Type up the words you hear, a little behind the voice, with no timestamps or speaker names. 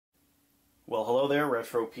Well, hello there,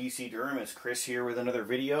 Retro PC Durham. It's Chris here with another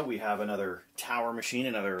video. We have another tower machine,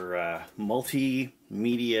 another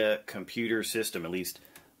multimedia computer system. At least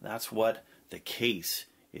that's what the case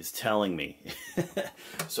is telling me.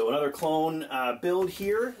 So another clone build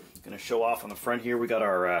here. Going to show off on the front here. We got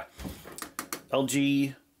our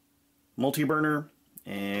LG multi-burner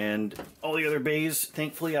and all the other bays.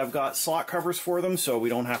 Thankfully, I've got slot covers for them, so we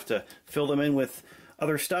don't have to fill them in with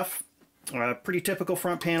other stuff. Pretty typical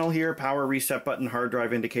front panel here, power reset button, hard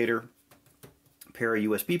drive indicator, pair of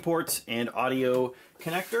USB ports, and audio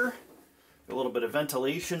connector. A little bit of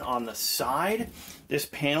ventilation on the side. This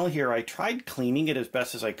panel here, I tried cleaning it as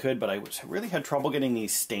best as I could, but I really had trouble getting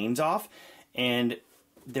these stains off. And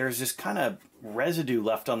there's this kind of residue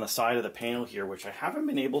left on the side of the panel here, which I haven't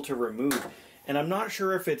been able to remove. And I'm not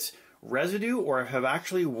sure if it's residue or if I've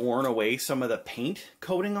actually worn away some of the paint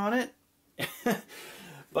coating on it.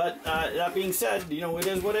 But that being said, you know, it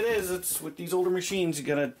is what it is. It's with these older machines, you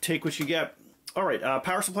gotta take what you get. All right,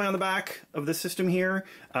 power supply on the back of the system here.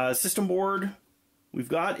 System board we've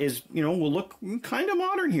got is, you know, will look kind of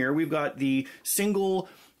modern here. We've got the single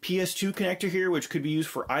PS2 connector here, which could be used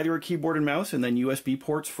for either a keyboard and mouse, and then USB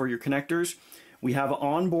ports for your connectors. We have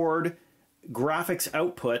onboard graphics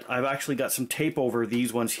output. I've actually got some tape over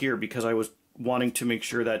these ones here because I was wanting to make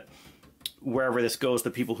sure that wherever this goes, the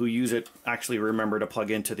people who use it actually remember to plug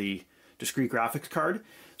into the discrete graphics card.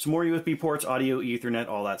 Some more USB ports, audio, Ethernet,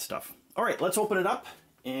 all that stuff. All right, let's open it up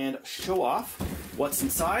and show off what's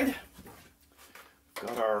inside.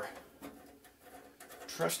 Got our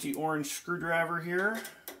trusty orange screwdriver here.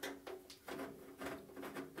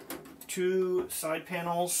 Two side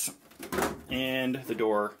panels, and the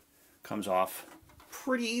door comes off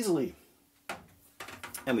pretty easily.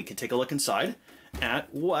 And we can take a look inside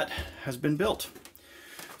at what has been built.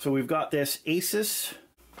 So we've got this Asus.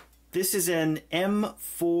 This is an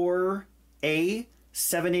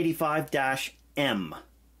M4A785-M,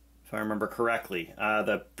 if I remember correctly.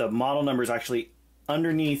 The model number is actually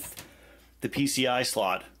underneath the PCI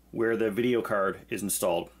slot where the video card is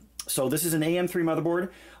installed. So this is an AM3 motherboard.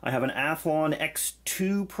 I have an Athlon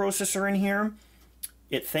XII processor in here.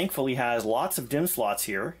 It thankfully has lots of DIMM slots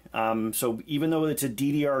here. So even though it's a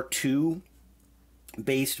DDR2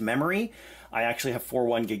 based memory, I actually have 4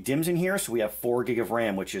 1-gig DIMMs in here, so we have 4 gig of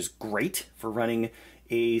RAM, which is great for running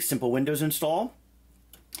a simple Windows install.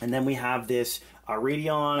 And then we have this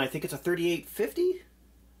Radeon, I think it's a 3850? I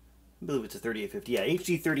believe it's a 3850, yeah,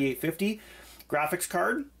 HD 3850 graphics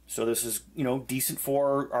card. So this is, you know, decent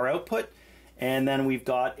for our output. And then we've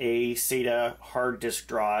got a SATA hard disk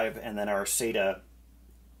drive, and then our SATA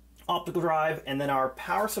optical drive, and then our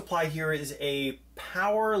power supply here is a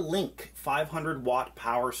PowerLink 500 watt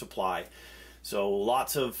power supply. So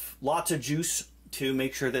lots of juice to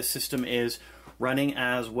make sure this system is running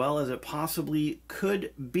as well as it possibly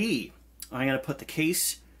could be. I'm going to put the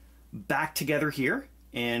case back together here,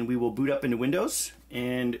 and we will boot up into Windows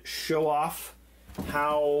and show off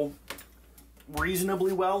how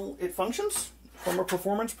reasonably well it functions from a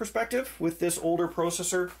performance perspective with this older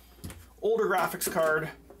processor, older graphics card,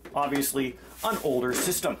 obviously an older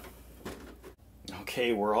system.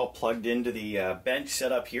 Okay, we're all plugged into the bench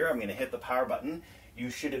setup here. I'm going to hit the power button. You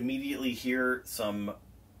should immediately hear some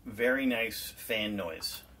very nice fan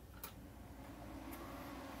noise.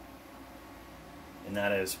 And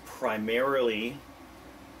that is primarily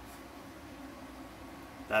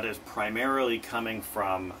coming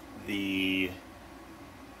from the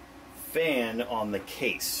fan on the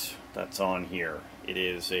case that's on here. It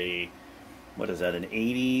is a, what is that, an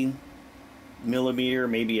 80 millimeter,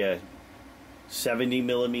 maybe a 70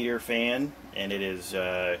 millimeter fan, and it is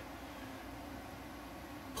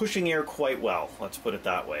pushing air quite well, let's put it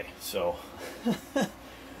that way. So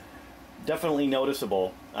definitely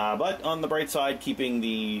noticeable, but on the bright side, keeping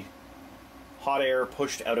the hot air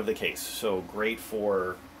pushed out of the case. So great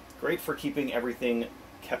for keeping everything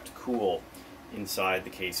kept cool inside the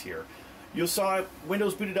case here. You saw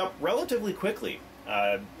Windows booted up relatively quickly.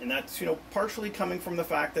 And that's, you know, partially coming from the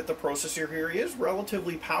fact that the processor here is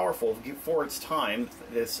relatively powerful for its time,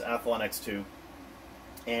 this Athlon XII,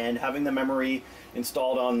 and having the memory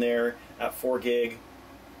installed on there at 4 gig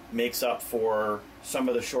makes up for some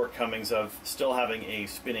of the shortcomings of still having a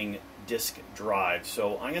spinning disk drive.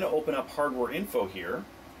 So I'm going to open up hardware info here,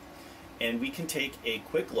 and we can take a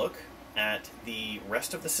quick look at the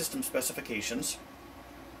rest of the system specifications.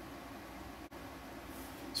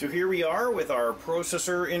 So here we are with our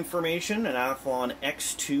processor information, an Athlon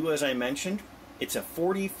X2 as I mentioned. It's a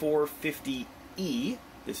 4450E.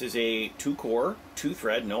 This is a 2-core,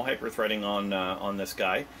 2-thread, no hyper-threading on this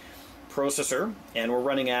guy, processor, and we're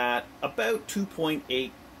running at about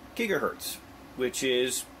 2.8 gigahertz, which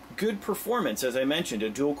is good performance. As I mentioned, a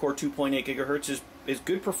dual-core 2.8 gigahertz is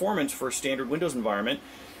good performance for a standard Windows environment.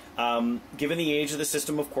 Given the age of the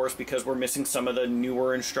system, of course, because we're missing some of the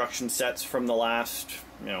newer instruction sets from the last,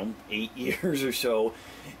 8 years or so,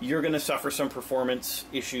 you're going to suffer some performance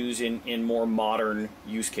issues in more modern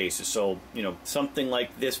use cases. So, something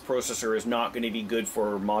like this processor is not going to be good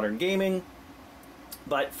for modern gaming,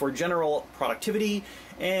 but for general productivity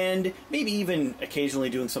and maybe even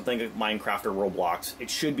occasionally doing something like Minecraft or Roblox,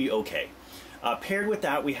 it should be okay. Paired with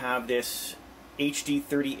that, we have this HD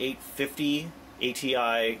 3850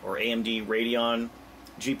 ATI or AMD Radeon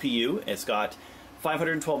GPU. It's got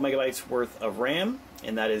 512 megabytes worth of RAM,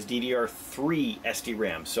 and that is DDR3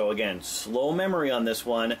 SD-RAM. So again, slow memory on this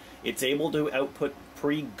one. It's able to output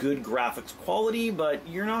pretty good graphics quality, but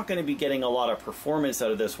you're not going to be getting a lot of performance out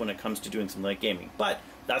of this when it comes to doing something like gaming. But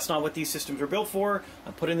that's not what these systems are built for.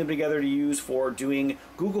 I'm putting them together to use for doing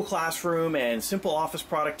Google Classroom and simple office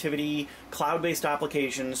productivity, cloud-based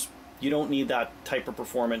applications. You don't need that type of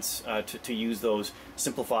performance to use those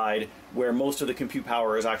simplified, where most of the compute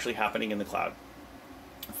power is actually happening in the cloud.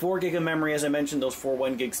 4 gig of memory, as I mentioned, those 4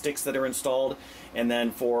 1 gig sticks that are installed. And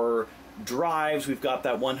then for drives, we've got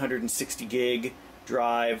that 160 gig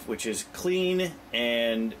drive, which is clean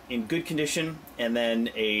and in good condition, and then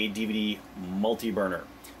a DVD multi-burner.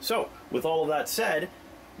 So, with all of that said,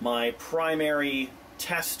 my primary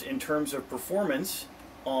test in terms of performance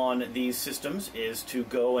on these systems is to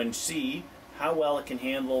go and see how well it can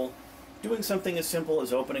handle doing something as simple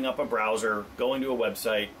as opening up a browser, going to a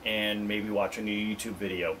website, and maybe watching a YouTube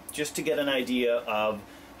video, just to get an idea of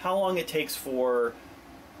how long it takes for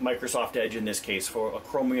Microsoft Edge, in this case, for a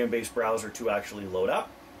Chromium-based browser to actually load up,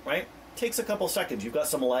 right? It takes a couple seconds. You've got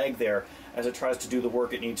some lag there as it tries to do the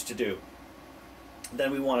work it needs to do.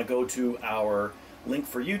 Then we want to go to our link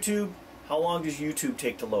for YouTube. How long does YouTube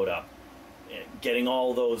take to load up? Getting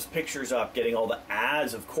all those pictures up, getting all the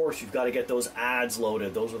ads, of course, you've got to get those ads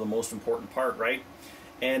loaded. Those are the most important part, right?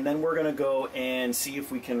 And then we're going to go and see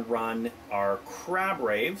if we can run our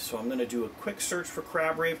CrabRave. So I'm going to do a quick search for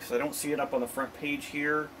CrabRave because I don't see it up on the front page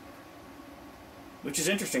here, which is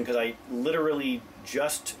interesting because I literally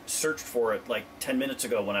just searched for it like 10 minutes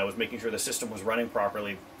ago when I was making sure the system was running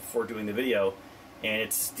properly before doing the video, and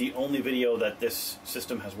it's the only video that this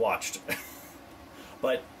system has watched.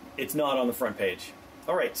 But it's not on the front page.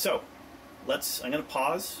 Alright, so I'm going to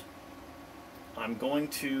pause. I'm going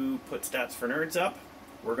to put Stats for Nerds up.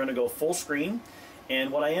 We're going to go full screen.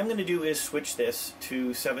 And what I am going to do is switch this to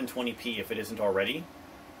 720p if it isn't already.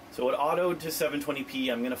 So it autoed to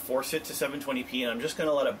 720p. I'm going to force it to 720p, and I'm just going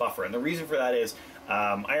to let it buffer. And the reason for that is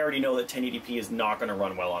I already know that 1080p is not going to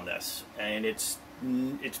run well on this. And it's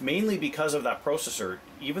mainly because of that processor.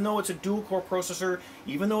 Even though it's a dual-core processor,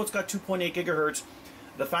 even though it's got 2.8 gigahertz,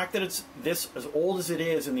 the fact that it's this as old as it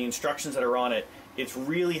is and the instructions that are on it, it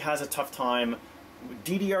really has a tough time.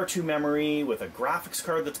 DDR2 memory with a graphics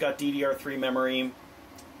card that's got DDR3 memory,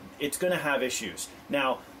 it's going to have issues.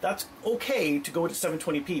 Now, that's okay to go to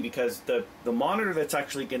 720p because the monitor that's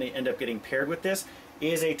actually going to end up getting paired with this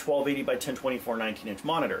is a 1280 by 1024 19-inch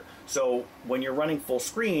monitor. So when you're running full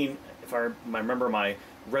screen, if I remember my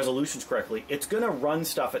resolutions correctly, it's going to run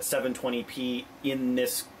stuff at 720p in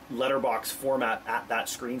this letterbox format at that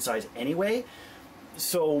screen size anyway,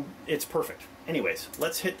 so it's perfect. Anyways,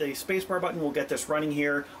 let's hit the spacebar button. We'll get this running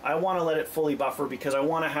here. I want to let it fully buffer because I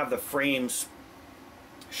want to have the frames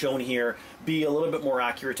shown here be a little bit more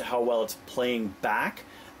accurate to how well it's playing back,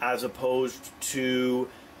 as opposed to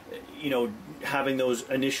having those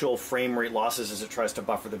initial frame rate losses as it tries to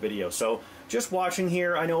buffer the video. So just watching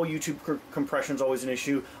here, I know YouTube compression is always an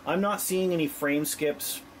issue. I'm not seeing any frame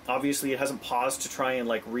skips. Obviously, it hasn't paused to try and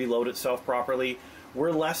reload itself properly.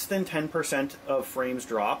 We're less than 10% of frames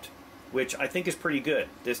dropped, which I think is pretty good.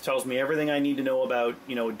 This tells me everything I need to know about,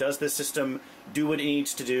 does this system do what it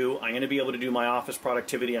needs to do? I'm going to be able to do my office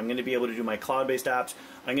productivity. I'm going to be able to do my cloud-based apps.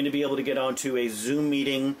 I'm going to be able to get onto a Zoom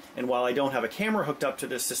meeting. And while I don't have a camera hooked up to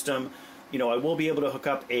this system, I will be able to hook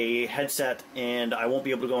up a headset, and I won't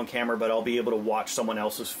be able to go on camera, but I'll be able to watch someone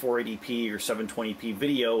else's 480p or 720p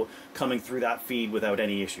video coming through that feed without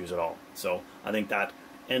any issues at all. So I think that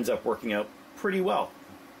ends up working out pretty well.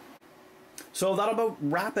 So that'll about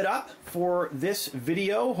wrap it up for this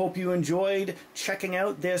video. Hope you enjoyed checking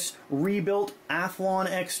out this rebuilt Athlon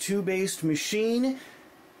X2 based machine.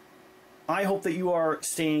 I hope that you are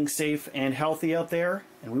staying safe and healthy out there,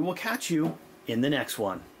 and we will catch you in the next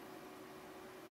one.